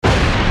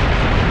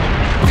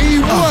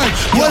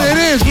what it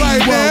is right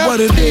now. What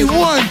it is.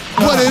 E1,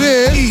 what it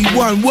is.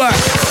 E1 what?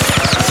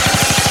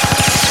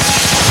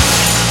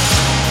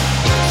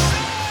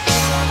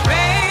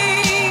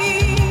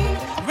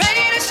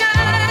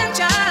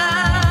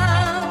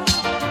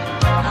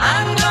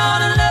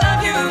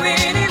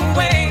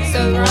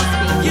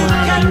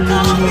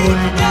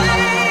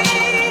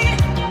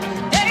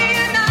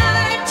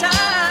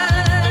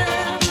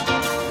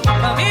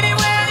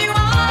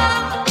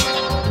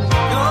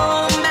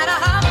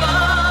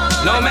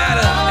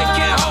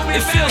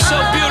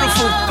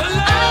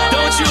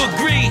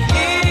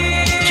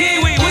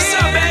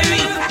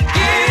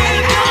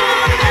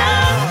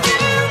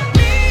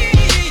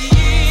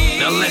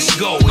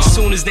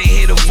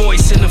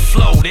 In the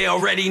flow, they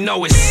already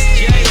know it's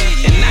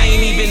Jada. And I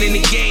ain't even in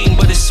the game,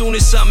 but as soon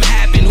as something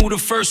happen, who the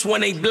first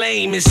one they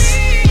blame is?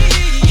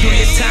 Give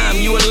your time,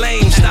 you a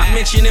lame. Stop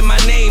mentioning my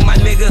name, my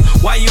nigga.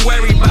 Why you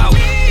worry about?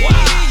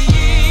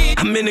 Why?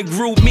 I'm in a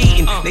group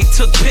meeting, they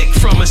took pic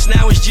from us,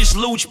 now it's just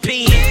Luch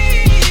peeing.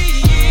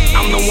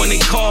 I'm the one they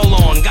call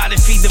on, gotta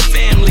feed the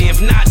family,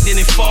 if not, then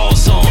it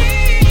falls on.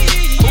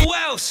 Who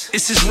else?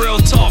 This is real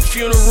talk,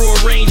 funeral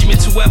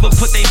arrangements, whoever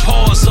put they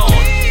paws on.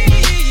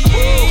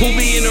 Who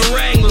be in a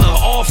Wrangler,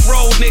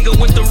 off-road nigga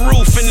with the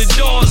roof and the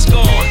doors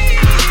gone?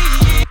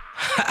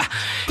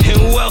 And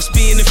who else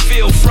be in the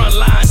field, front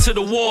line till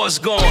the war's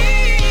gone?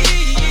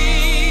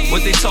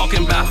 What they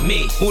talking about?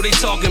 Me. Who they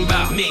talking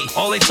about? Me.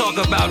 All they talk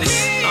about is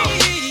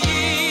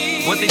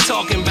what they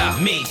talking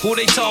about? Me. Who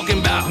they talking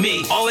about?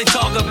 Me. All they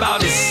talk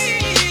about is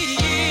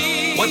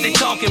what they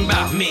talking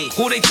about? Me.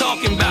 Who they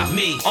talking about?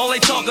 Me. All they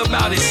talk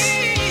about is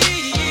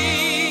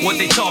what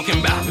they talking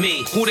about?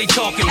 Me. Who they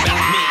talking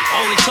about? Me.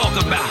 All they talk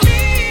about.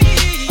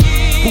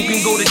 Who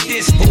can go the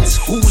distance?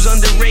 Who's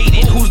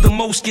underrated? Who's the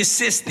most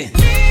consistent?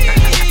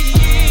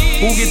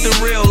 Who get the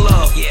real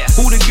love?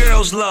 Who the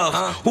girls love?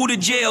 Who the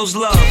jails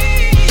love?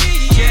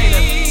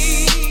 Jada.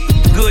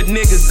 Good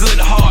nigga, good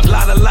heart.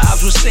 Lot of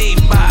lives were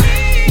saved by.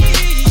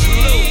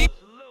 Salute.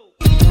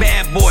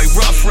 Bad boy,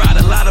 rough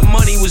rider. Lot of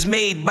money was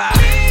made by.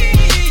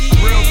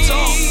 Real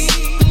talk.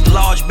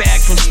 Large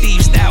bag from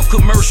Steve Style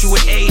commercial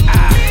with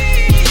AI.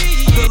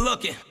 Good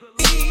looking.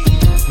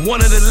 One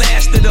of the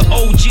last of the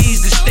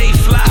OGs to stay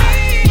fly.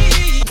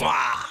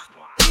 Wow.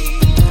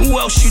 Who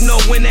else you know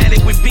went at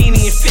it with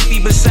Beanie and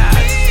 50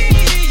 besides?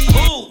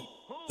 Who?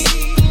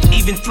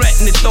 Even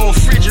threatened to throw a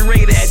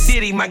refrigerator at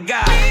Diddy, my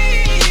guy.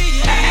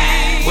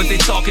 What they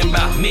talking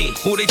about? Me.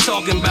 Who they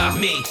talking about?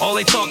 Me. All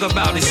they talk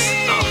about is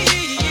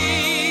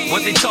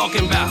what they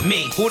talking about?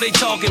 Me. Who they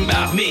talking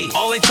about? Me.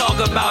 All they talk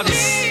about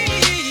is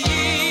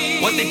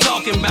what they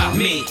talking about?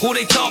 Me. Who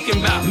they talking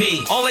about?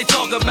 Me. All they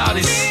talk about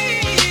is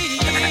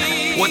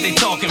what they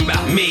talking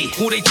about? Me.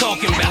 Who they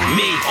talking about?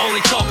 Me. All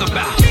they talk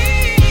about.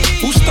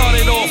 Who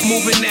started off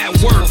moving that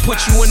work?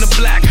 Put you in the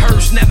black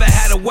hearse, never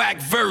had a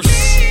whack verse.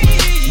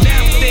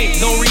 Now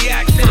think, don't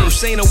react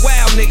first. Ain't a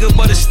wild nigga,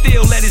 but it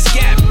still let his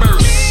gap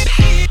burst.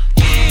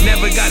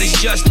 Never got his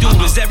just due.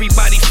 Does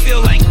everybody feel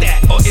like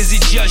that? Or is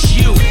it just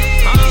you?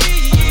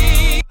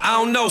 I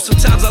don't know,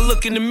 sometimes I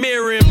look in the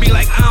mirror and be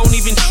like, I don't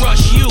even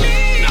trust you.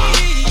 Nah,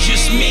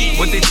 just me.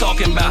 What they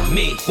talking about?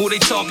 Me. Who they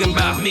talking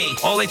about? Me.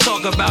 All they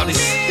talk about is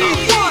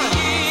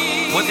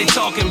what they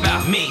talking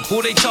about? Me.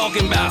 Who they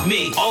talking about?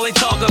 Me. All they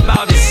talk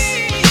about is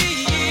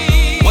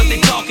what they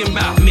talking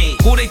about? Me.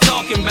 Who they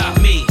talking about?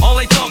 Me. All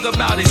they talk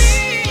about is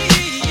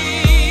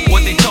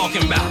what they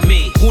talking about?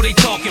 Me. Who they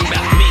talking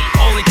about? Me.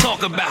 All they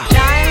talk about.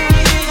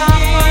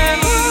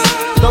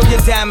 Throw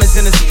your diamonds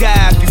in the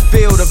sky if you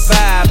feel the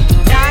vibe.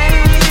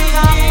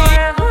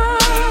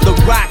 The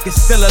rock is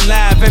still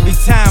alive every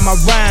time I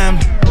rhyme.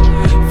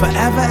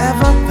 Forever,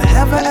 ever,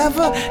 forever,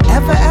 ever,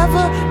 ever, ever,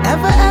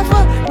 ever,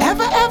 ever,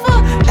 ever, ever,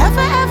 ever,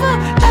 ever,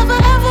 ever,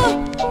 ever.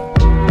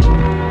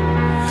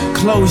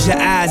 Close your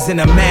eyes and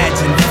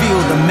imagine,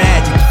 feel the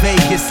magic.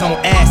 Vegas on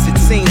acid,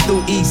 seen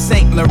through East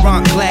St.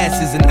 Laurent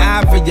glasses. And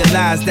I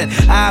realized that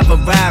I've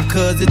arrived,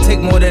 cause it take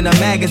more than a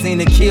magazine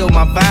to kill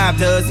my vibe.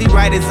 Does he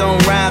write his own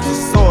rhymes?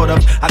 Or sort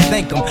of, I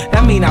thank him.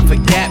 That mean I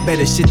forgot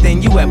better shit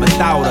than you ever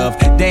thought of.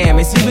 Damn,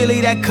 is he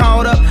really that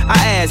caught up? I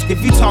ask,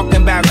 if you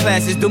talking about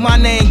classes, do my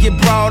name get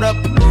brought up?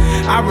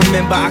 I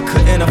remember I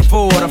couldn't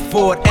afford a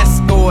Ford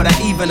Escort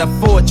or even a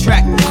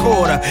 4-track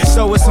recorder.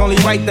 So it's only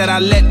right that I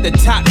let the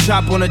top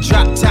drop on a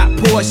drop top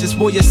Porsche.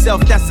 For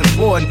yourself, that's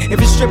important. If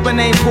a stripper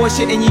named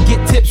Portia and you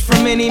get tips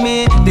from any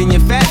man, then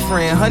your fat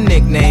friend, her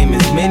nickname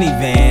is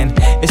Minivan.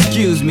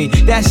 Excuse me,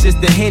 that's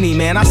just the Henny,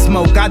 man. I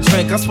smoke, I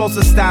drink, I'm supposed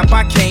to stop,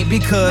 I can't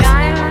because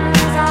diamonds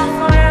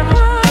are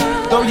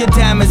forever. Throw your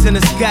diamonds in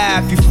the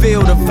sky if you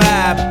feel the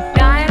vibe.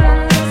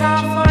 Diamonds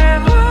are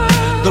forever.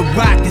 The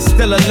rock is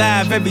still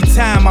alive every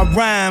time I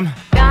rhyme.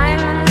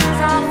 Diamonds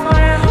are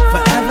forever.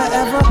 Forever,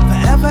 ever,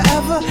 forever,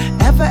 ever,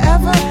 ever,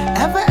 ever,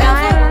 ever, ever.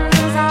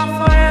 Diamonds are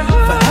forever.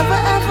 Forever,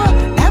 ever,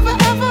 ever,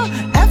 ever,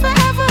 ever,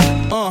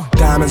 ever.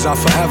 Diamonds are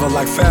forever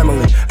like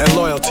family and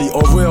loyalty,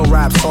 or real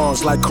rap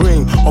songs like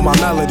cream on my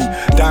melody.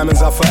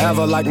 Diamonds are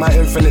forever like my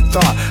infinite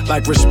thought,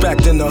 like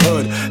respect in the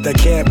hood that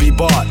can't be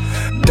bought.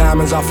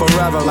 Diamonds are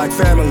forever like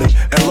family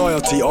and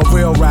loyalty, or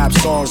real rap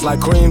songs like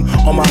cream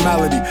on my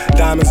melody.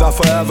 Diamonds are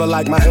forever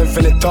like my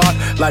infinite thought,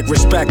 like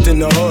respect in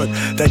the hood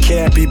that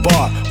can't be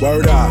bought.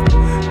 Word up,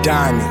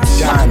 diamonds,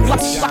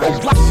 diamonds,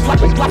 diamonds.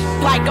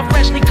 Like a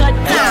freshly cut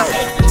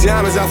diamond.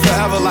 Diamonds are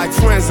forever like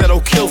friends that'll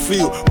kill for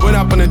you. Went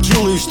up in a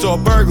jewelry store,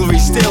 burglary,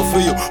 steal for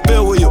you,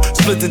 bill with you,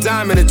 split the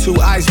diamond in two,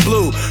 ice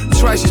blue.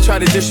 Twice you try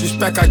to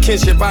disrespect our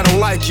kinship, I don't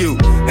like you.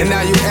 And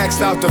now you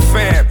X'd out the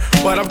fam,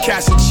 but I'm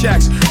cashing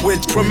checks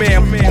with Premier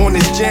on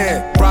this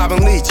jam. Robin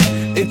Leach,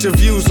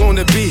 interviews on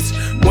the beach.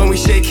 When we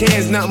shake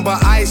hands, nothing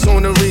but ice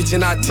on the reach.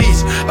 And I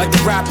teach like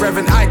the rap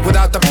Reverend Ike,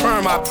 without the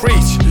perm I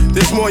preach.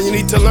 There's more you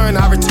need to learn,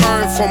 I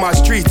return from my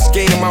streets,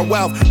 gaining my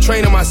wealth,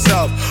 training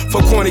myself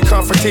for corny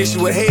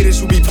confrontation with haters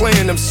who be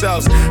playing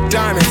themselves.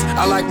 Diamonds,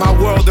 I like my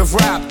world of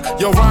rap.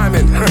 Yo,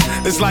 rhyming,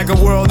 it's like a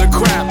world of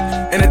crap.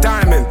 And a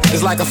diamond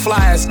is like a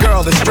fly-ass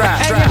girl that's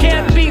strapped. And you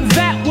can't beat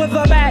that with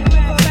a bat.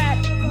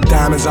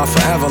 Diamonds are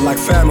forever like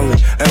family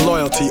and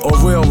loyalty, or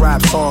real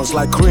rap songs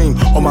like cream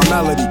on my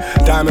melody.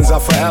 Diamonds are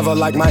forever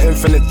like my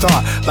infinite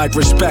thought, like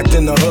respect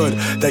in the hood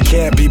that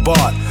can't be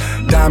bought.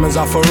 Diamonds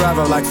are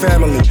forever like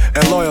family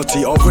and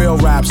loyalty, or real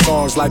rap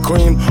songs like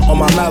cream on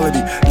my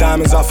melody.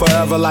 Diamonds are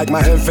forever like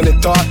my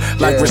infinite thought,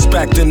 like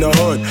respect in the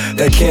hood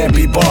that can't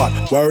be bought.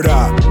 Word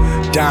up,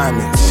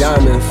 diamonds,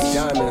 diamonds,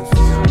 diamonds,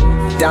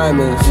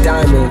 diamonds,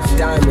 diamonds,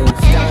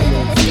 diamonds,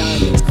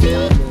 diamonds,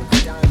 diamonds.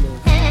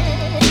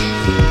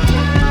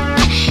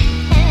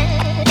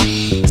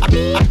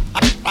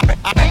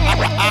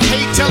 I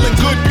hate telling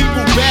good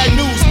people bad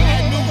news. I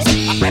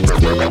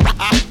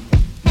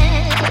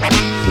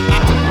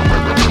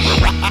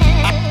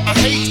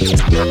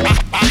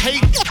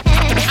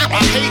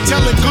hate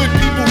telling good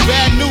people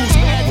bad news.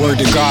 Word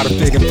to God, if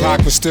Big and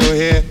Pac was still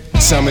here,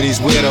 some of these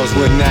weirdos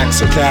wouldn't act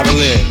so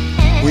cavalier.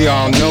 We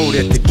all know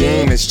that the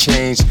game has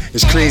changed.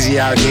 It's crazy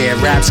out here,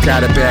 rap's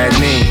got a bad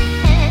name.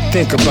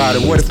 Think about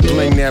it, what if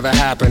bling never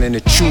happened and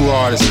the true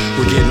artists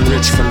were getting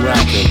rich from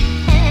rapping?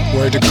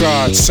 Word to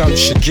God, something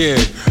should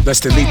give. Let's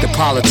delete the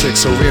politics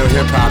so real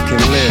hip-hop can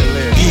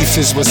live. Beef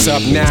is what's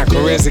up now,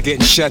 careers are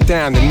getting shut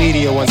down. The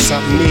media wants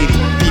something meaty.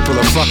 People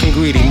are fucking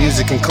greedy.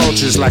 Music and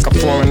culture is like a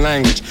foreign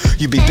language.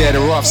 You'd be better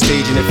off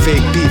staging a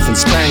fake beef in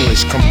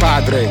Spanglish.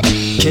 Compadre,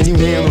 can you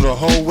handle the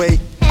whole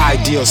weight?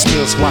 Ideal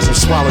skills, watch them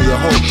swallow your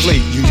whole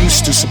plate. You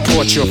used to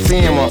support your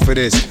fam off of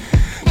this.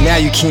 Now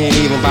you can't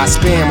even buy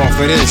spam off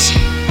of this.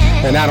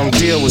 And I don't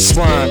deal with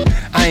swine.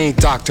 I ain't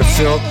Dr.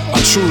 Phil.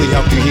 I'll truly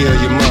help you heal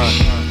your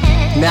mind.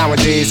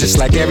 Nowadays it's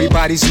like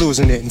everybody's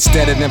losing it.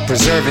 Instead of them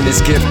preserving this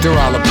gift, they're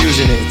all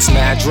abusing it. It's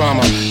mad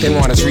drama, they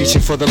want us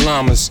reaching for the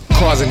llamas,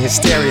 causing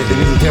hysteria, the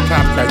new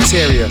hip-hop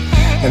criteria.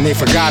 And they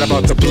forgot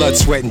about the blood,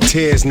 sweat, and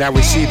tears. Now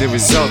we see the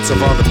results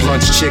of all the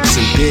blunts, chicks,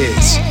 and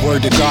beers.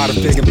 Word to God,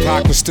 if Big and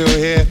Pac was still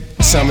here,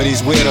 some of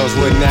these weirdos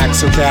wouldn't act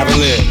so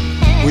cavalier.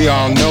 We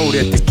all know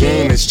that the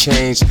game has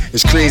changed.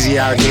 It's crazy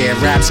out here,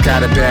 rap's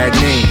got a bad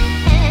name.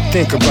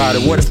 Think about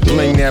it, what if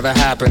bling never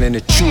happened and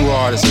the true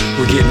artists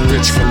were getting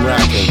rich from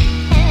rapping?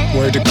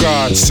 Word to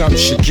God, something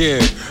should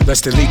give. Let's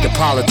delete the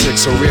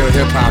politics so real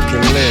hip-hop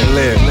can live.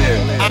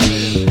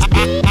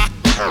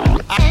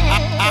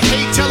 I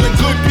hate telling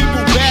good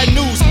people bad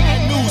news.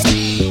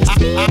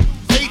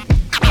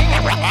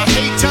 I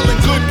hate telling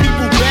good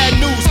people bad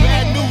news.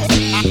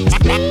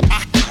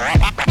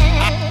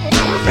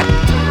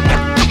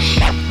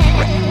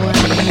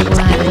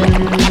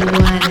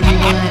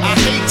 I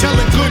hate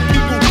telling good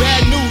people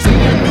bad news.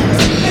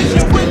 Is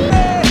you with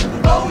me?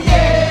 Oh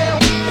yeah.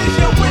 Is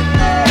you with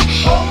me?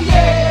 Oh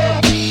yeah.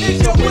 Is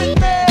you with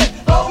me?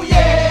 Oh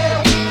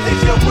yeah.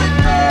 Is you with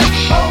me?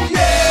 Oh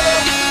yeah.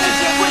 Is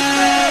you with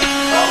me?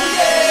 Oh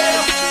yeah.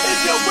 Is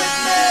you with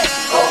me?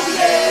 Oh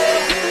yeah.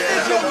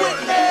 Is you with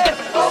me?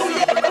 Oh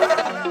yeah.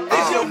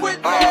 Is you with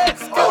me?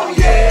 Oh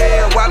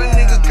yeah. Why the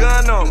nigga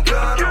gun on?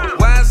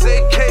 Why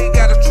SAK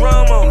got a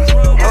drum on?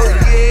 Oh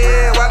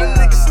yeah. Why the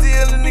nigga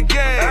still in the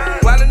game?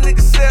 Why the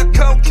nigga sell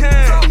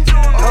cocaine?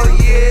 Oh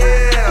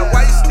yeah.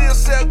 Why you still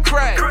sell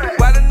crack?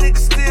 Why the nigga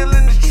still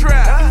in the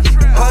trap?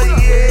 Oh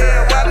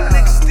yeah. Why the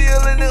nigga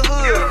still in the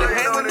hood?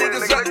 Hang with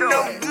niggas up no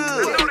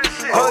good.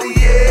 Oh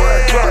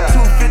yeah. Drop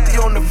 250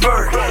 on the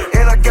vert,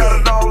 and I got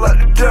it all out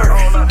the dirt.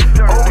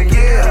 Oh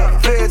yeah.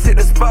 Feds hit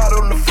the spot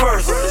on the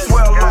first.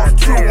 Swear I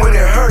lost 2 when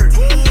it hurt.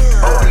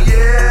 Oh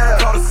yeah.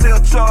 Caught a cell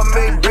charge,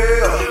 made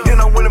bail. Then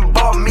I went and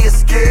bought me a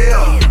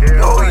scale.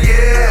 Oh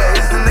yeah.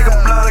 This nigga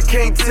blind, I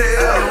can't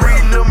tell.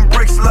 Reading them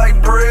bricks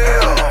like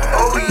Braille.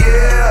 Oh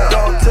yeah.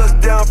 Dog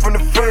touchdown from the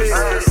face.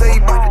 Say he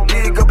bout to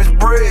dig up his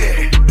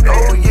bread.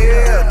 Oh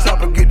yeah.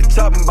 Chopper get the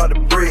chopping by the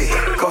bread.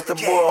 Cost that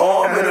boy an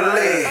arm and a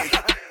leg.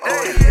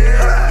 Oh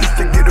yeah. Used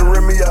to get the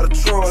Remy out of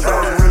Troy's. I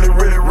was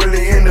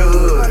really in the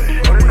hood.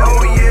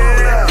 Oh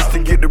yeah. Used to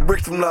get the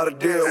bricks from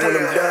Lauderdale. When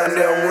I'm down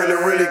there,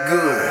 I'm really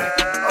good.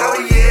 Oh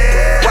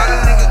yeah. Why the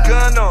nigga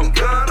gun on?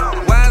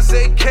 Why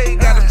SAK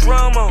got a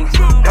drum on?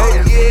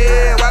 Oh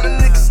yeah. Why the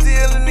nigga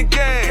still in the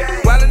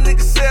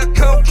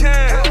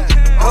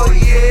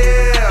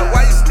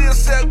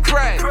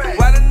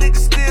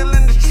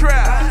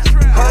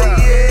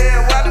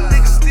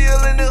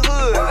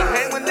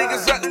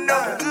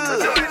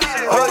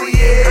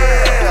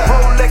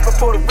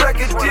for the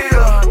record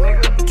deal.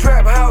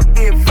 Trap house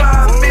did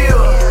 5 mil.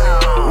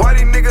 Why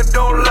these niggas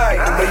don't like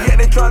me, but yet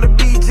they tryna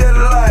be just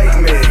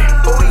like me.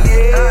 Oh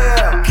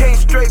yeah, came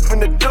straight from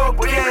the dope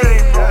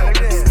game.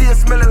 Still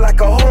smelling like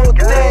a whole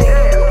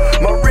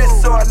thing. My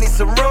wrist, so I need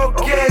some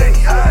Rogaine.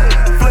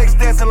 Flex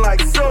dancing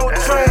like Soul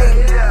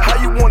Train. How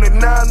you want it,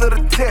 9 of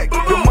the tech?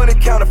 The money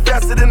counter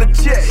faster than a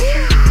check.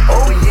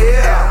 Oh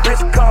yeah,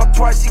 bitch called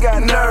twice, she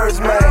got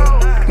nerves, man.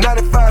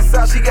 95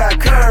 South, she got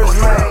curves,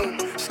 man.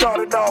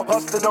 Started off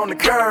hustling on the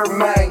curb,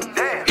 man.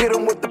 Hit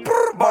him with the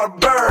bought a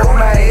bird, oh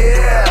man,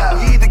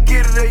 yeah. You either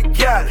get it or you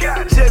got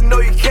it. Just know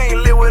you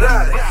can't live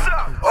without it.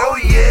 Oh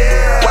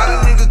yeah. Why the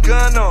nigga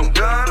gun on?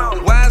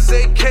 Why is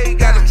AK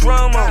got a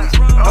drum on?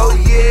 Oh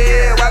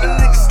yeah. Why the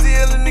nigga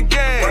still in the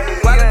game?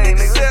 Why the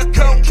nigga sell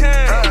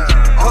cocaine?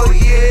 Oh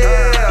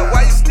yeah.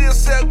 Why you still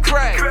sell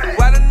crack?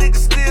 Why the nigga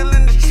still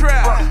in the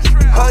trap?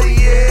 Oh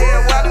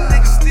yeah. Why the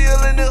nigga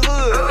still in the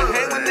hood?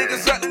 Hang with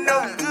niggas up to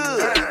no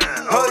good.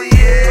 Oh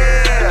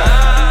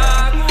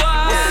yeah.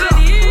 What's up?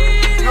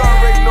 You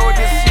already know what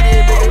this shit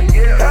is, baby.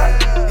 You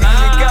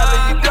got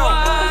it, you don't.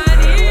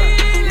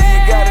 You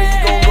got it, you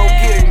gon' go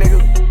get it,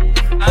 nigga.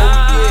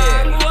 Oh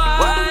yeah.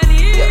 What?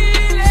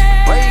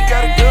 Yeah. Why you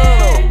got a gun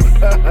on?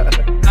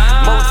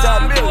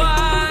 Multi-million.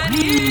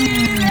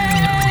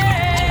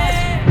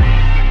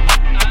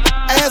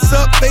 Ass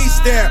up, face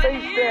down.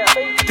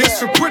 This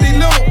for pretty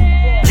low.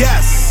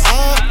 Yes.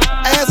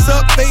 Ass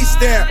up, face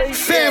down.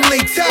 Family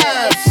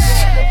ties.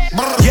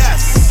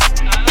 Yes.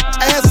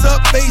 Ass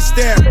up, face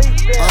down.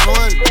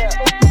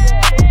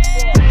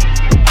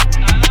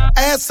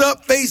 Ass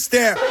up, face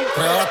down.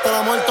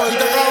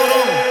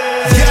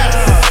 Yes.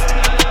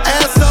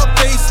 Ass up,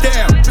 face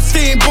down.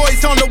 Pristine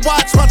boys on the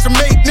watch them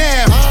make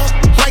now.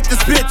 Light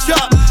this bitch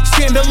up,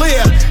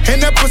 chandelier.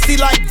 And that pussy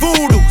like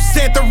voodoo,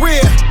 Santa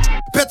Rhea.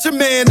 Bet your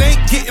man ain't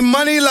getting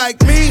money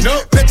like me.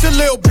 Nope. Bet your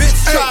little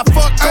bitch try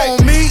fuck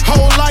on me.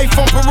 Whole life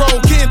on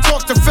parole, can't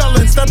talk to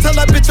felons. Now tell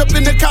that bitch up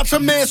in the couch, her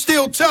man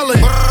still telling.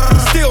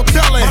 Still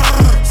telling,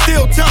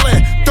 still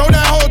telling. Throw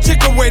that whole chick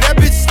away, that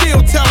bitch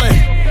still telling.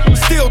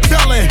 Still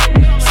telling,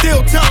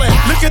 still telling.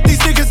 Look at these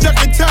niggas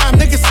ducking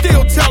time, niggas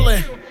still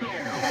telling.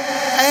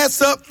 Ass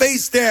up,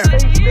 face down.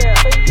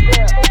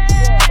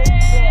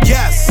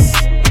 Yes.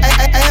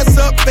 Ass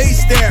up,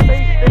 face down.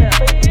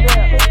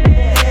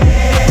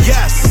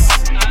 Yes.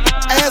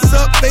 Ass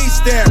up, face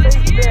down.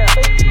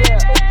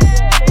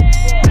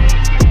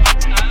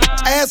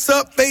 Ass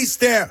up, face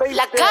down.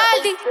 La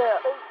Cardi.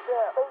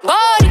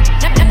 Body.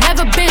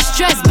 Never been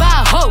stressed by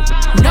a hoe.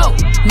 No.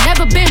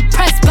 Never been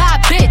pressed by a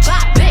bitch.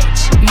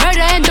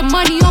 Murder and the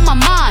money on my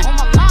mind.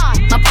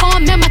 My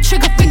palm and my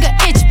trigger finger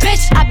itch,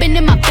 bitch. I been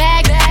in my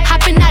bag,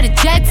 hopping out of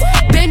jets.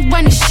 Been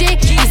running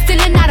shit, and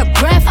still out of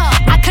breath.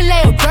 I can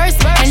lay a verse,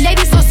 and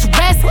ladies lost to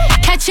rest.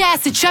 Catch your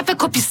ass in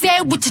traffic, hope you say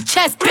it with your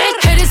chest,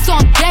 bitch. Hit it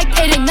on deck,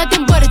 it ain't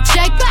nothing but a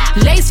check.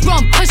 Lace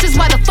from pushes,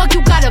 why the fuck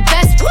you got a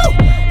vest? Woo!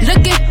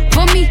 Looking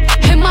for me,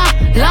 hit my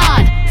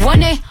line.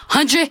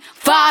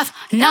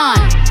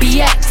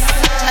 1-800-59-BX.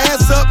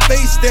 Ass up,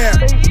 face down.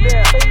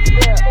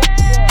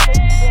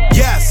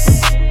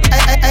 Yes.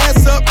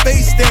 Ass up,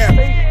 face down.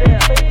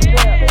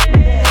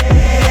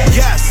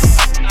 Yes.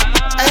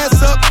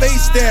 Ass up,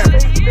 face down.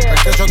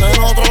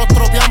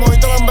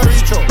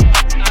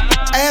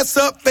 Ass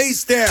up,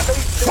 face down.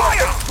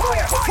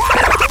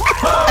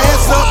 Ass up,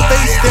 face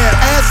down.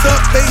 Ass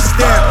up, face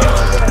down.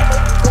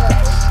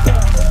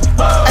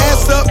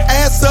 Ass up,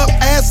 ass up,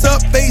 ass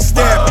up, face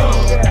down.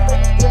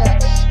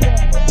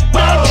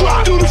 Now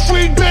drop, do the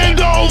freak bend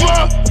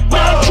over.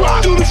 Now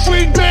drop, do the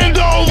freak bend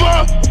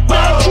over.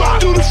 Now drop,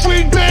 do the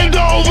freak bend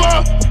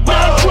over.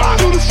 Now drop,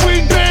 do the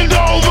freak bend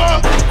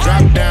over.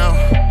 Drop down,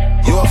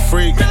 you a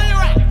freak.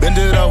 Bend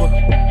it over,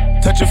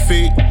 touch your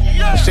feet.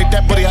 Shake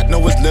that booty, I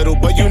know it's little,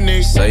 but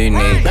unique. So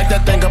unique. Back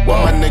that thing up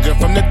on my nigga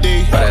from the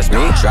D. Oh, that's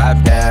me. Drop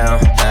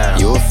down,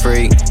 you a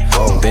freak.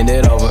 Bend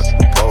it over,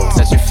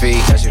 touch your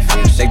feet.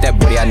 Shake that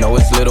booty, I know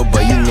it's little,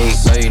 but unique.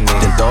 So unique.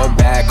 Then throw it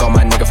back on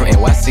my nigga from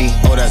NYC.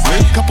 Oh, that's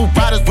me. Couple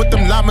riders with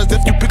them llamas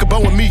if you pick a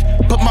bone with me.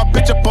 Put my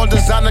bitch up on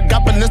designer,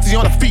 got Balenci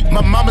on her feet.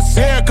 My mama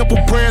said a couple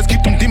prayers,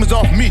 keep them demons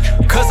off me.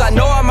 Cause I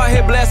know I'm out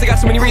here blessed, I got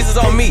so many reasons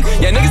on me.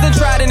 Yeah, niggas done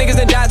tried and niggas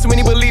done died, too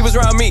many believers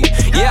around me.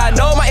 Yeah, I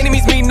know my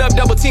enemies meeting up,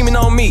 double teaming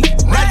on me.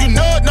 Now you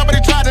know it,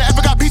 nobody tried to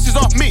ever got pieces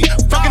off me.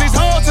 Fucking these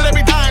hoes till they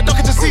be dying, don't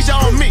get your seizure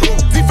on me.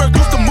 Deeper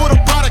goose to move the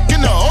product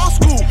in the old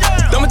school.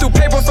 Thumbing through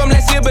paper from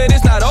last year, but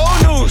it's not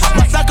old news.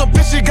 My psycho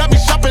bitch, she got me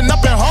shopping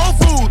up in Whole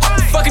Foods.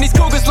 Fucking these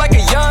cougars like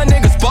a young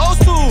nigga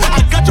supposed to.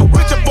 I got your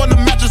bitch up on the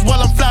mattress while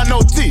I'm flying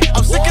OT.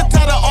 I'm sick and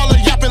tired of all the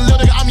yapping, little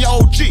nigga, I'm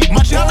your OG.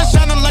 My diamond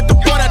shining like the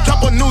boy that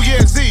drop on New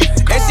Year's Eve.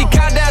 And she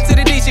count down to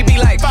the D, she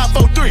be like 5,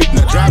 4, 3.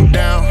 Now drop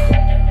down,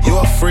 you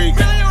a freak.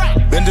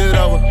 Bend it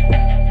over,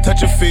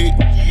 touch your feet.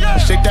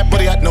 Shake that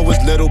booty, I know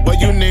it's little, but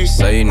unique.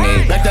 So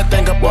unique. Back that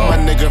thing up on my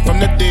nigga from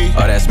the D.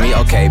 Oh, that's me,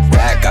 okay,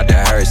 back out the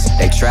hearse.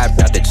 They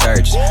trapped out the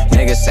church.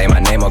 Niggas say my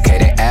name, okay,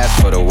 they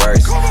ask for the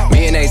worst.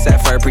 Me and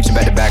A$AP Ferg preaching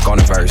back to back on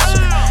the verse.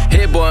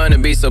 Hit boy on the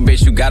beat, so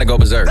bitch, you gotta go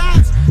berserk.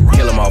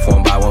 Kill them off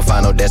one by one,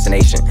 final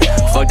destination.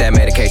 Fuck that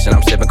medication,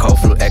 I'm sipping cold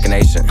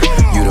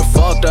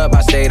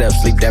stayed up,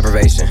 sleep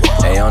deprivation.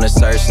 They on the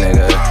search,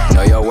 nigga.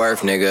 Know your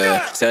worth,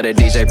 nigga. Tell the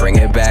DJ, bring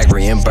it back,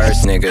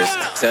 reimburse niggas.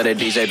 Tell the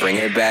DJ, bring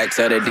it back.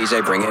 Tell the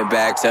DJ, bring it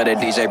back. Tell the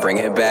DJ, bring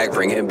it back,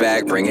 bring it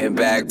back, bring it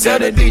back. Tell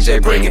the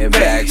DJ, bring it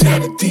back. Tell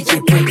the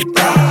DJ, bring it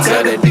back.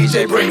 Tell the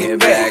DJ, bring it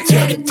back.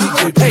 Tell the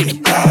DJ, bring it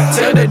back.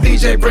 Tell the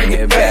DJ, bring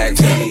it back.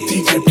 Tell the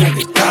DJ, bring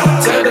it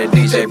back. Tell the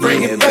DJ,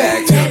 bring it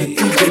back. Tell the DJ,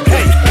 bring it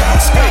back.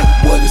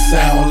 What it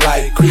sound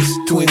like? Chris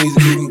 20s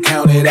getting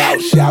counted out,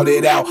 shout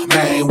it out,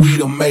 man. We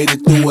done made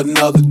it through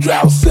another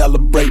drought.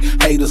 Celebrate,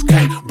 haters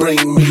can't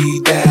bring me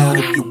down.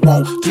 If you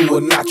want to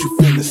or not, you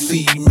finna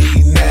see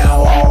me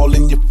now. All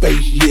in your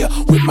face, yeah,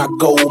 with my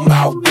gold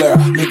mouth glare.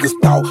 Niggas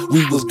thought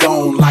we was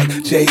gone like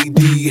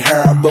JD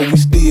hair, but we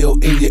still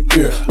in your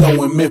ear,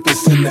 throwing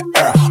Memphis in the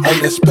air. On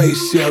that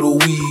space shuttle,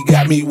 we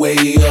got me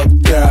way up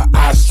there.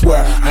 I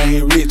swear, I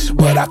ain't rich,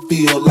 but I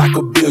feel like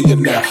a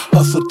billionaire.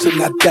 Hustle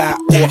till I die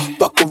or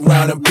fuck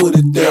around and put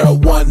it there.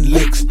 1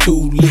 licks,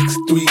 2 licks,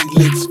 3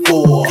 licks,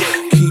 4.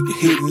 Keep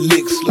hitting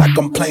licks like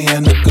I'm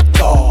playing a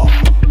guitar.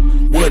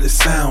 What it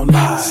sound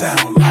like?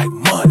 Sound like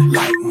money,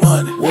 like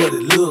money. What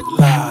it look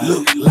like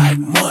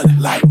money,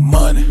 like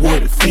money.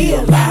 What it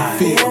feel like?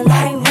 Feel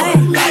like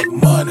money, like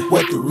money.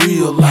 What the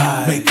real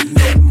life? Making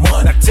that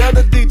money. Now tell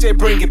the DJ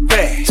bring it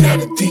back. Tell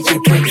the DJ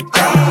bring it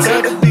back.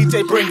 Tell the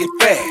DJ bring it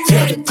back.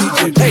 Tell the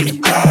DJ bring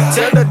it back.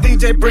 Tell the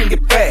DJ bring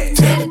it back.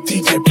 Tell the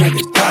DJ bring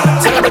it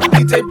back. Tell the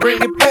DJ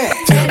bring it back.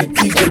 Tell the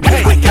DJ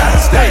bring it back. I gotta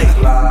stay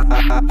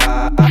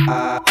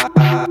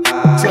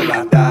till I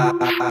die.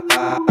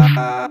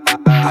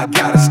 I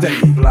gotta stay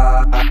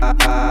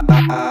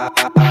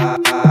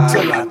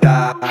till I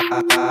die.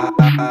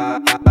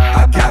 I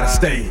gotta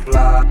stay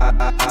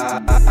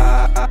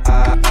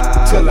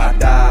till I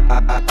die.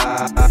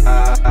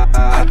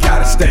 I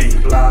gotta stay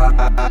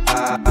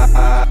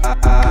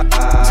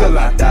till I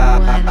die.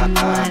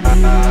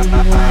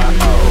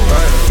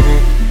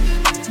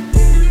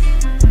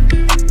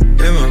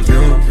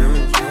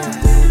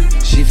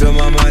 She fill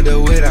my mind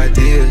up with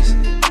ideas.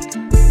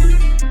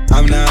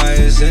 I'm the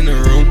highest in the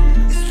room.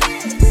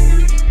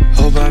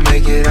 Hope I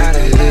make it out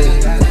of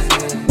here.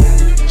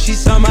 She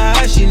saw my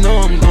eyes, she know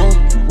I'm gone.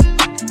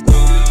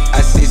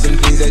 I see some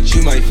things that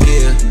you might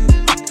fear.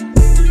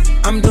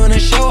 I'm doing a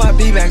show, I'll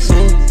be back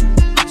soon.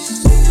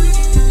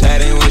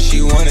 That ain't what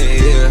she wanna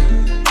hear.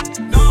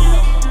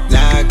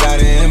 Now I got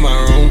it in my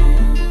room.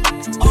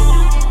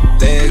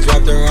 Legs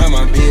wrapped around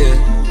my beard.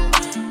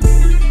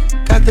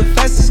 Got the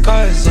fastest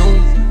car at Zoom.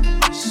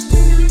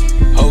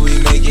 Hope we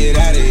make it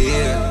out of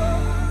here.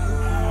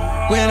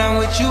 When I'm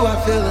with you, I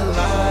feel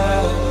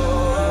alive.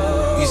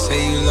 You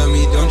say you love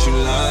me, don't you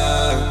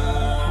lie?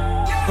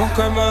 Don't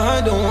cry my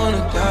heart, don't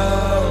wanna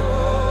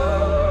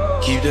die.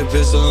 Keep the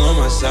pistol on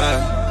my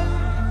side.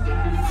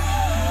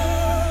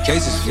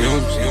 Cases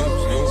fumes.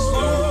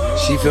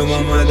 She fill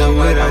my mind up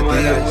with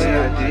ideas.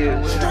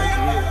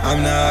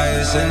 I'm the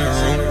highest in the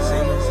room.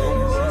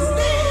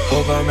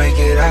 Hope I make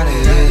it out of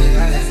here.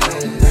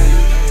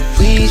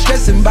 We ain't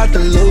stressing about the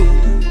loot.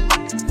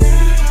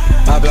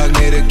 My block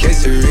made a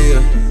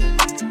quesadilla.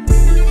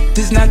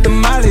 This not the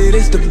molly,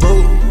 this the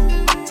boot.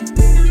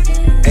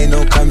 Ain't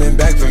no coming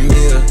back from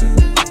here.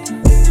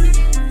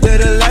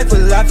 Live a life a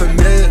lot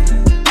familiar.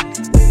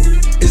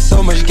 It's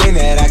so much gain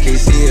that I can't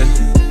see it.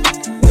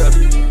 Yeah.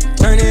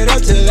 Turn it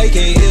up till they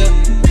can't hear.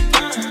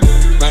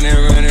 Running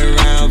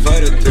around for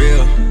the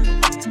thrill.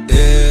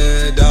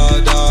 Yeah,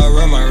 dog,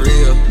 run my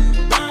reel.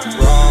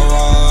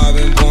 Raw, I've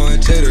been going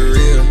to the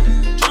real.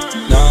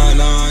 Nah,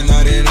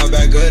 nothing up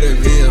back of the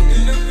bill.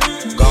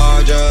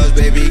 Gorgeous,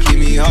 baby, keep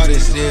me hard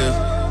and still.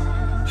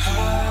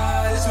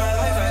 It's my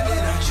life, I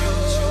did not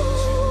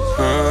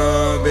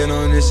choose. Been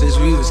on this since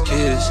we was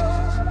kids.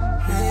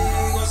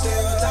 Gon' stay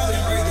on top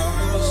and break the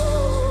rules.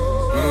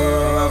 I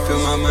fill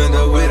my mind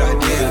up with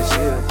ideas.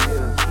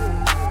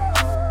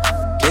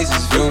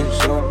 Cases fumes.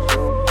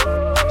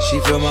 She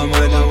fill my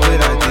mind up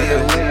with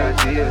ideas.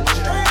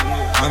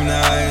 I'm the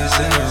highest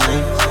in the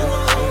room.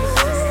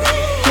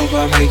 Hope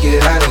I make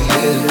it out of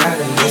here.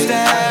 Used to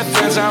have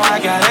friends, now I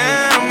got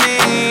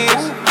enemies.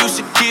 Used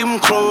to keep them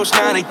close,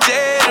 now they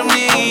dead to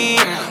me.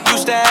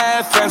 Used to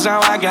have friends, now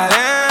I got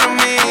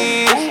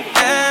enemies.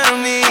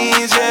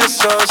 Enemies, yeah,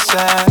 so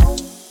sad.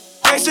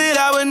 They said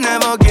I would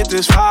never get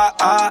this far.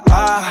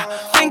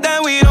 Think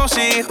that we don't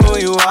see who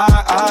you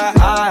are.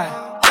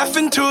 Left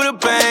into the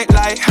bank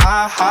like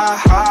ha.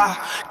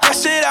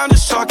 Guess it, I'm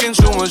just talking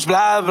too much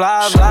blah,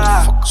 blah,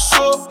 blah.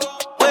 So,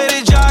 where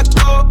did y'all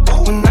go?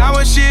 When I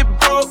was shit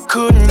broke,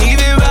 couldn't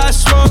even buy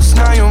smokes.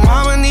 Now your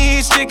mama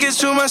needs tickets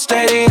to my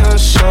stadium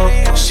show.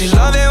 She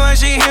love it when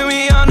she hear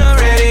me on the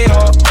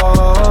radio.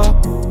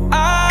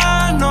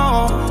 I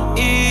know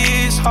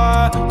it's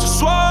hard to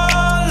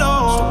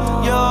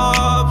swallow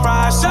your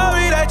pride.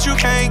 Sorry that you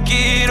can't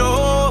get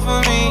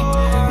over me.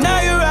 Now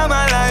you're out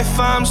my life,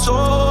 I'm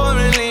so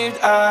relieved.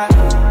 I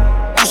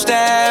used to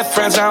have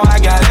friends, now I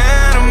got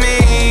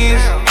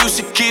enemies. Used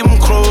to keep them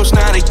close,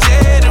 now they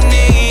dead to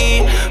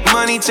me.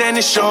 Money tend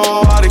to show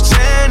all the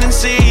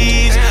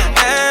tendencies.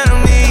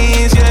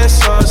 Enemies, yeah,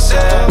 so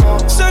sad.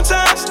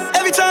 Sometimes,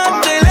 every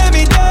time they let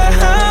me down.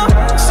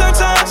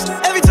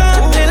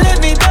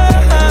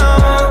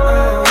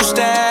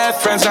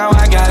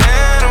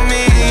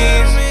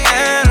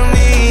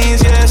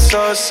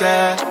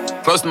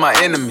 sad. Close to my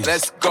enemy.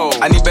 Let's go.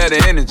 I need better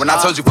energy. When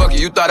I told you fuck you,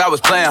 you thought I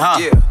was playing, huh?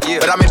 Yeah.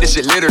 But I made this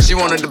shit litter. She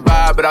wanted to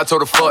buy, but I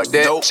told her fuck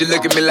that. Nope. She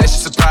look at me like she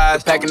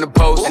surprised. Packing the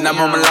post, and I'm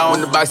on Malone.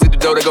 In the box at the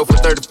door, they go for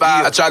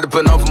 35. I tried to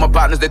put on for my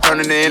partners, they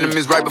turning to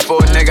enemies right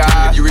before a nigga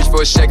high. If you reach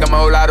for a shake, I'm a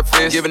whole lot of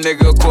fish. Give a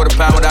nigga a quarter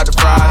pound without the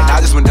fry. And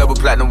I just went double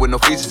platinum with no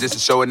features just to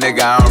show a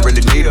nigga I don't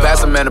really need it.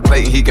 Pass a man a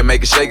plate and he can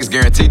make it shake. It's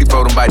guaranteed he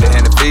fold him, bite the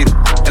hand and feed him.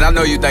 And I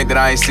know you think that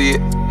I ain't see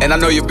it. And I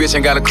know your bitch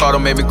ain't got a car,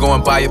 don't make me go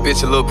and buy your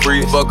bitch a little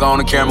pre. Fuck on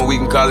the camera, we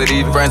can call it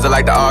even. Friends are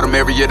like the autumn,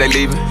 every year they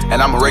leaving.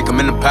 And I'ma rake them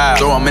in the pile,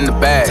 throw them in the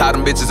bag, tie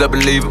them bitches up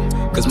and leave them.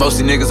 Cause most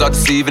of these niggas are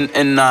deceiving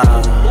and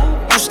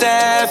Used to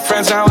have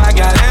friends, now I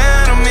got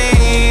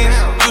enemies.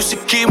 Used to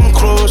keep them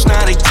close,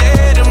 now they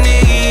dead to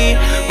me.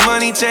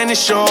 Money tend to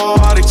show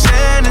all the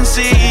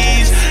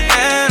tendencies.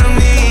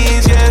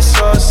 Enemies, yeah,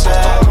 so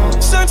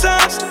sad.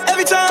 Sometimes,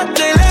 every time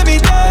they let me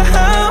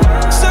down.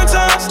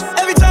 Sometimes,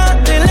 every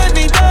time they let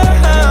me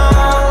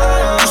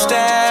down. Used to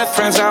have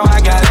friends, now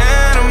I got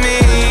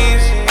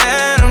enemies.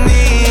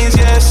 Enemies,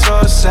 yeah,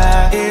 so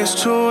sad.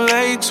 It's too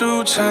late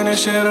to turn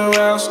this shit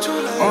around.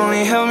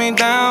 Only held me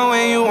down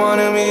when you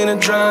wanted me to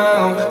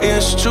drown.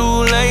 It's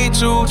too late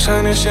to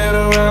turn this shit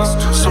around.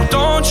 So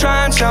don't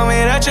try and tell me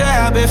that you're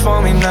happy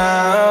for me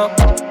now.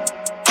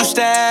 Used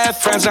to have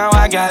friends, now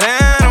I got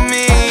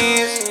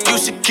enemies.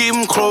 Used to keep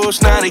them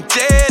close, now they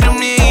dead to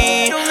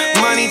me.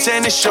 Money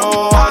tend to show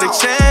all the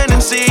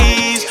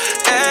tendencies.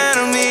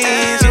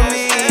 Enemies,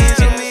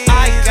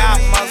 I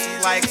got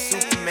muscles like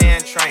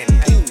Superman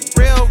trainer.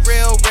 Real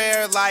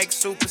rare like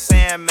Super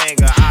Saiyan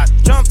manga. I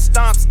jump,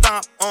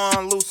 stomp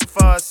on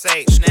Lucifer's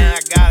Satan. Now I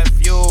got a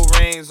few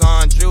rings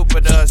on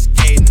Jupiter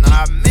skating.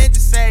 I meant to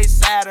say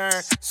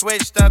Saturn,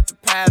 switched up the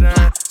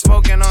pattern.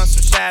 Smoking on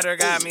some shatter,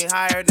 got me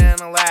higher than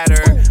a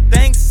ladder.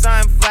 Thanks,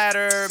 I'm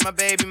flattered, my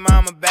baby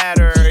mama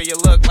batter. You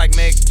look like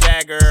Mick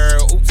Jagger,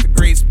 oops, the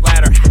grease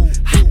splatter.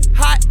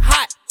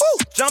 Hot, ooh,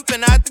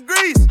 jumping out the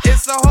grease.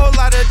 It's a whole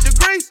lot of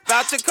degrees,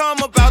 about to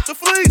come, about to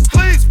fleece.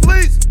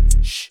 Please,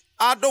 shh,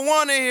 I don't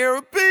wanna hear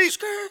a beat.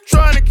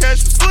 Trying to catch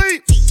some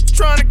sleep,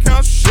 trying to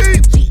count some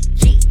sheep.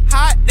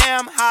 Hot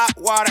damn, hot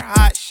water,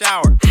 hot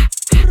shower.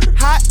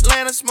 Hot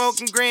Atlanta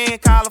smoking green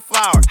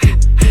cauliflower.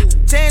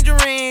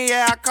 Tangerine,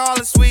 yeah, I call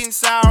it sweet and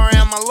sour.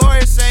 And my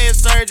lawyer say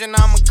it's urgent,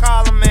 I'ma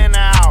call him in an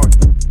hour.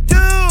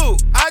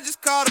 Dude, I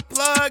just called a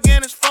plug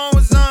and his phone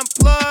was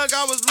unplugged.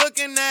 I was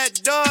looking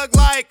at Doug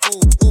like,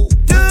 ooh.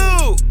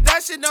 Dude,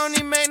 that shit don't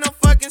even make no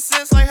fucking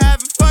sense. Like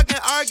having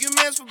fucking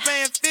arguments for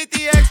paying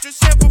 50 extra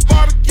cents for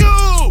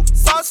barbecue.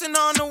 Saucing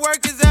on the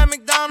workers at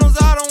McDonald's.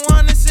 I don't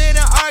wanna sit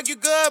and argue.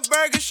 Good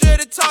burger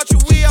should've taught you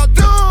we all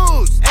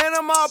dudes. And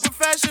I'm all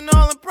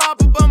professional and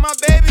proper, but my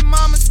baby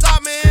mama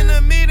stopped me in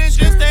the meetings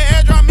just to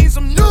airdrop me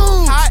some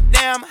news. Hot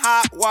damn,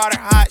 hot water,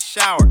 hot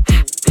shower.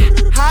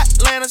 Hot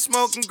Atlanta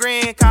smoking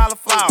green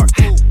cauliflower.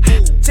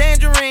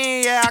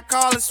 Tangerine, yeah, I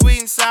call it sweet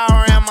and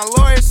sour. And my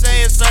lawyer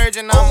say it's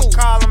urgent, I'ma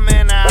call him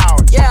in an hour.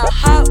 Yeah,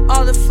 hop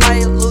on the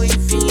flight, Louis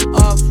V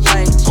off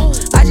white.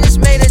 I just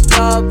made a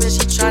dub and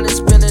she tryna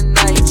spend the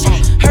night.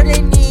 Heard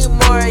they need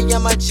more, yeah,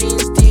 my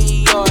jeans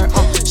Dior.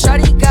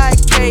 Shawty got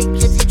cake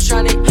if you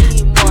tryna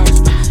eat more.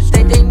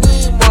 Think they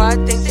need more, I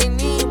think they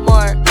need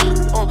more.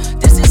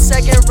 This is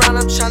second round,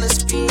 I'm tryna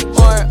speed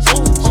more.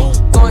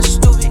 Going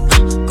stupid,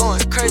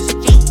 going crazy.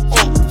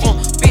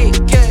 Big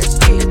gas,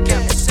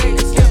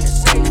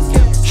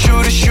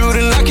 shoot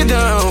it, lock it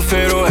down,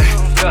 fade away.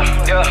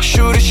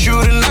 Shoot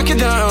it, lock it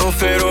down,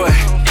 fade away.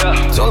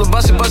 It's all about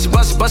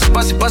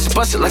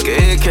bust it like an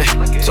AK.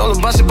 It's all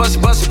about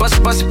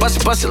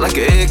bust it like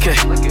an AK.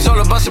 It's all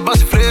about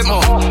flip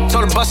more. It's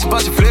all about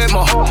flip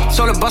more. It's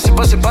all about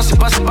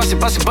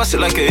bust it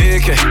like an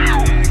AK.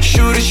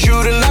 Shoot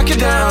it, lock it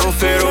down,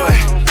 fade away.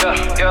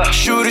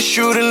 Shoot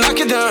it, lock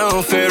it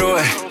down, fade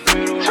away.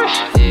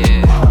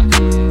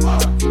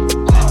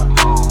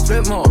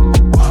 Flip more.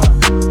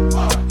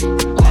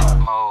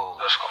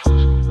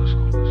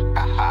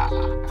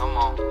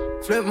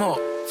 Flip mode,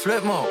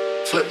 flip mode,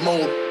 flip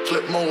mode,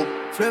 flip mode,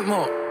 flip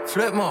mode,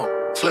 flip mode,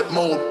 flip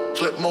mode,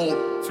 flip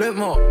mode, flip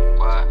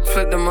mode.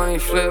 Flip the money,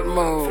 flip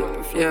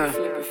mode, yeah.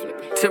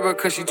 Tip her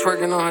cause she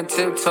twerking on her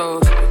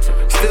tiptoes.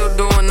 Still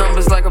doing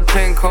numbers like a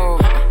pin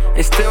code.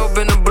 And still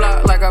been the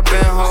block like I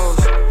been hoes.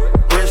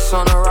 Wrist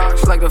on the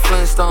rocks like the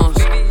Flintstones.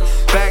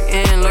 Back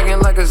in looking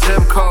like a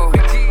zip code.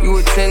 You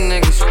with 10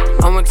 niggas,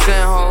 I'm with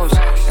 10 hoes.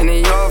 And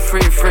then you're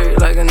free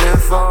like an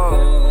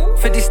info.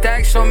 50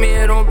 stacks on me,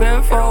 it don't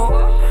bend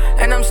for.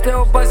 And I'm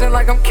still buzzing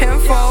like I'm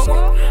kinfolk.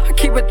 I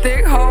keep a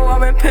thick hoe,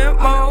 I'm in pimp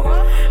mode.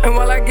 And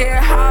while I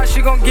get high,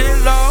 she gon' get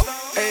low.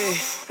 Ayy,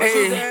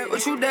 ayy,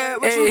 what you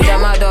dad?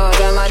 Got my dog,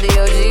 got my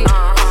DOG.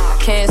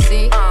 Can't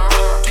see,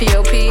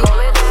 POP.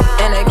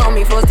 And they call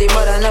me Frosty,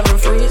 but I never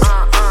freeze.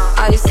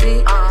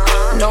 Icy,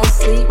 no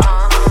sleep.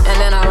 And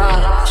then I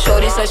ride.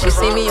 Shorty said she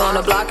see me on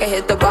the block, I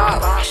hit the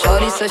bar.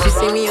 Shorty said she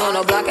see me on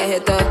the block, I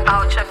hit the.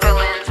 Out your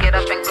feelings, get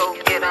up and go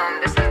get 'em.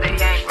 This is the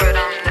yank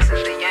rhythm, this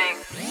is the yank.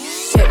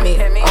 Hit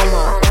me on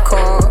my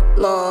call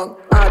log.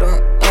 I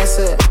don't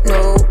answer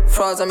no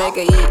frauds. I make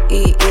a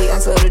eat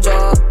until the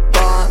job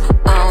done.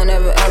 I don't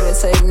don't ever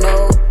take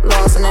no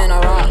loss and then I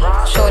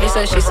rock. Shorty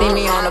said she see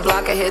me on the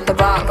block, I hit the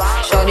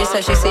box. Shorty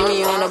said she see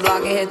me on the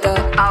block, I hit the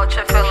out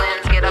your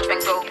feelings, get up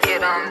and go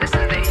get 'em. This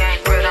is the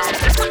yank rhythm,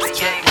 this is the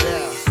yank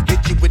rhythm.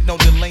 Hit you with no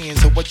delaying,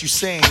 so what you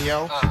saying,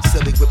 yo?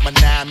 Silly with my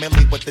 9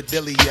 milli with the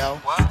dilly, yo.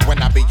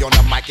 When I be on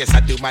the mic, yes, I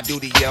do my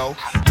duty, yo.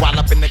 While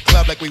up in the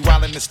club like we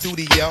while in the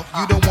studio.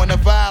 You don't wanna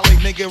violate,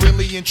 nigga,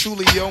 really and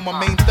truly, yo. My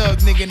main thug,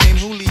 nigga named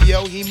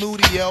Julio, he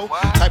moody, yo.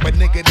 Type of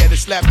nigga that'll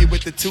slap you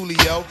with the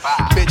tulio.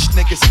 Bitch,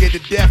 nigga scared to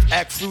death,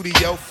 act fruity,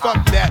 yo.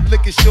 Fuck that,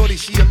 look at shorty,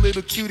 she a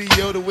little cutie,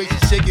 yo. The way she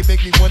shake it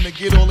make me wanna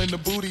get all in the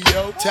booty,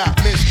 yo. Top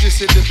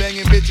mistress at the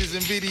banging bitches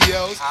and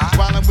videos.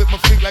 While I'm with my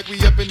freak like we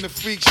up in the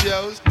freak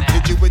shows.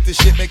 Hit you with the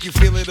shit, make you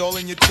feel it all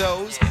in your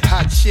toes.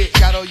 Hot shit,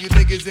 got all you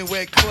niggas in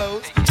wet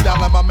clothes.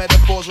 Style my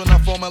metaphors when I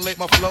formulate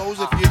my flows.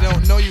 If you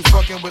don't know, you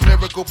fucking with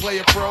lyrical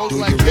player pros. Do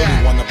like you really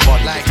that. wanna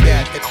party like with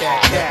that, me?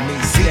 that, Let me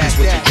see just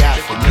what you got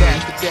for me.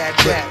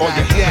 Put all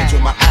your hands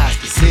with my eyes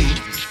to see.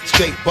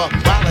 Straight buck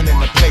wildin' in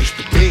the place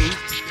to be.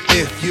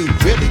 If you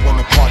really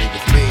wanna party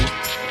with me,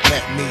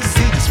 let me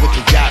see just what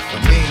you got for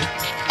me.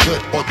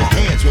 Put all your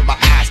hands with my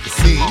eyes to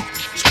see.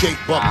 Straight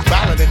buck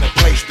wildin' in the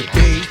place to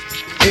be.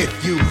 If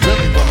you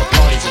really wanna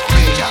party with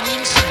me.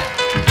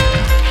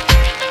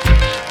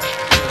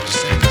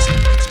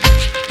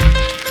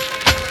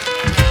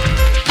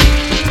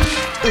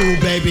 Ooh,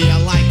 baby, I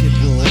like it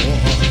raw.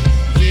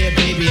 Yeah,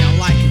 baby, I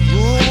like it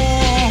raw.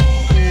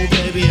 Ooh,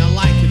 baby, I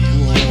like it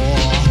raw.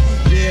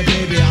 Yeah,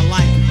 baby, I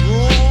like it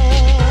raw.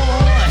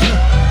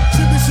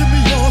 Shimmy, shimmy,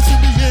 y'all,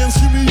 shimmy, yeah,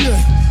 shimmy, yeah.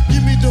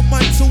 Give me the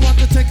mic so I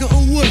can take it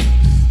away.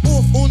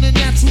 Off on the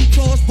natural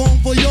charge, bon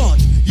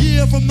voyage.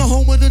 Yeah, from the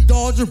home of the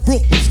Dodger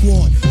Brooklyn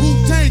squad.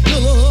 Wu-Tang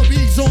Killer,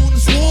 hubby's on the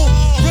swarm.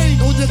 Rain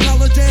on your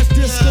college ass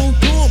disco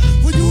dorm.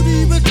 For you to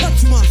even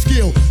touch my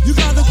skill, you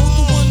gotta go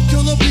to one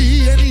killer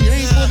bee, and he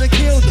ain't gonna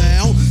kill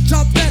now.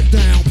 Chop that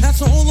down, pass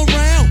it all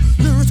around.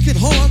 Lyrics get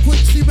hard, quick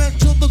cement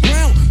to the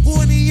ground.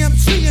 For any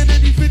MC in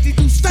any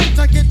 52 states,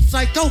 I get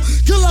psycho.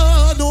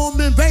 Killer,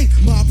 Norman Bates,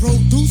 my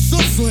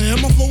producer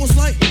slam. My flow is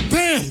like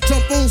bam,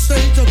 jump on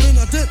stage, and then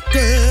I dip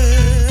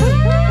there.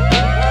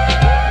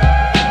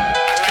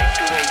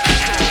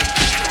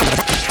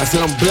 I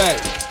said I'm black,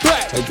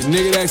 like the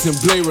nigga that's in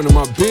Blade Runner,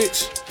 my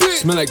bitch.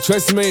 Smell like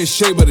Tresemme and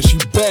Shea Butter, she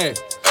bad.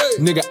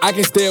 Nigga, I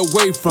can stay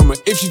away from her.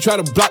 If she try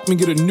to block me,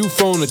 get a new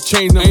phone or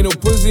change. Ain't no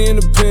pussy in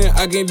the pen,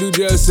 I can't do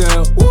jail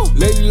cell.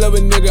 Lady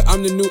loving nigga,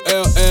 I'm the new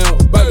LL.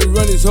 About to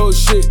run this whole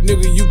shit,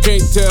 nigga, you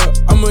can't tell.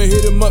 I'ma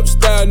hit him up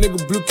style,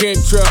 nigga, blue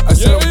can't trail. I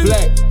said I'm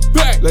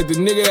black, like the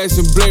nigga that's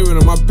in Blade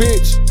Runner, my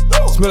bitch.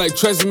 Smell like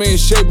Tresemme and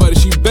Shea Butter,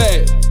 she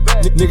bad.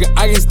 Nigga,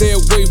 I can stay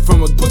away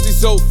from her. Pussy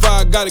so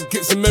fire, gotta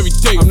get some every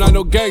day. I'm not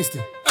no gangster.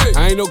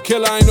 I ain't no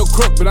killer, I ain't no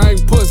crook, but I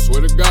ain't puss.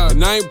 Swear to God.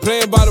 And I ain't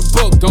playing by the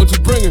book. Don't you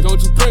bring her,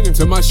 don't you bring her.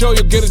 To my show,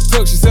 you'll get a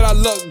took. She said I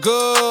look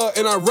good,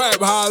 and I rap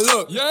how I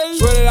look.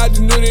 Swear that I just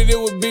knew that it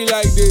would be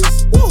like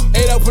this.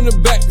 8 up from the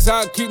back, that's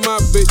how I keep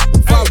my bitch.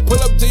 If I pull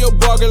up to your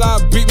bar, girl,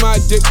 I'll beat my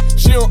dick.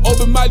 She don't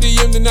open my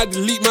DM, then I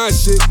delete my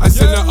shit. I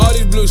send her all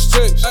these blue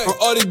strips, from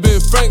all these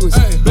Ben Franklins.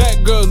 Black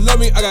girls love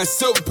me, I got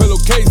silk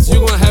pillowcases. You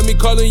gon' have me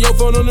calling your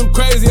phone on them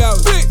crazy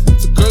hours.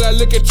 So girl, I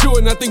look at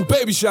you and I think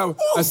baby shower.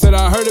 I said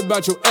I heard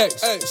about your ex,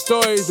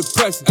 story is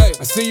depressing.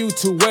 I see you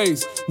 2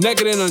 ways,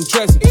 naked and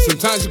undressing.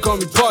 Sometimes you call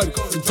me party,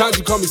 sometimes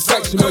you call me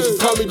sexy. But you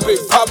call me Big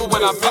Papa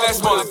when I'm in that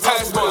small,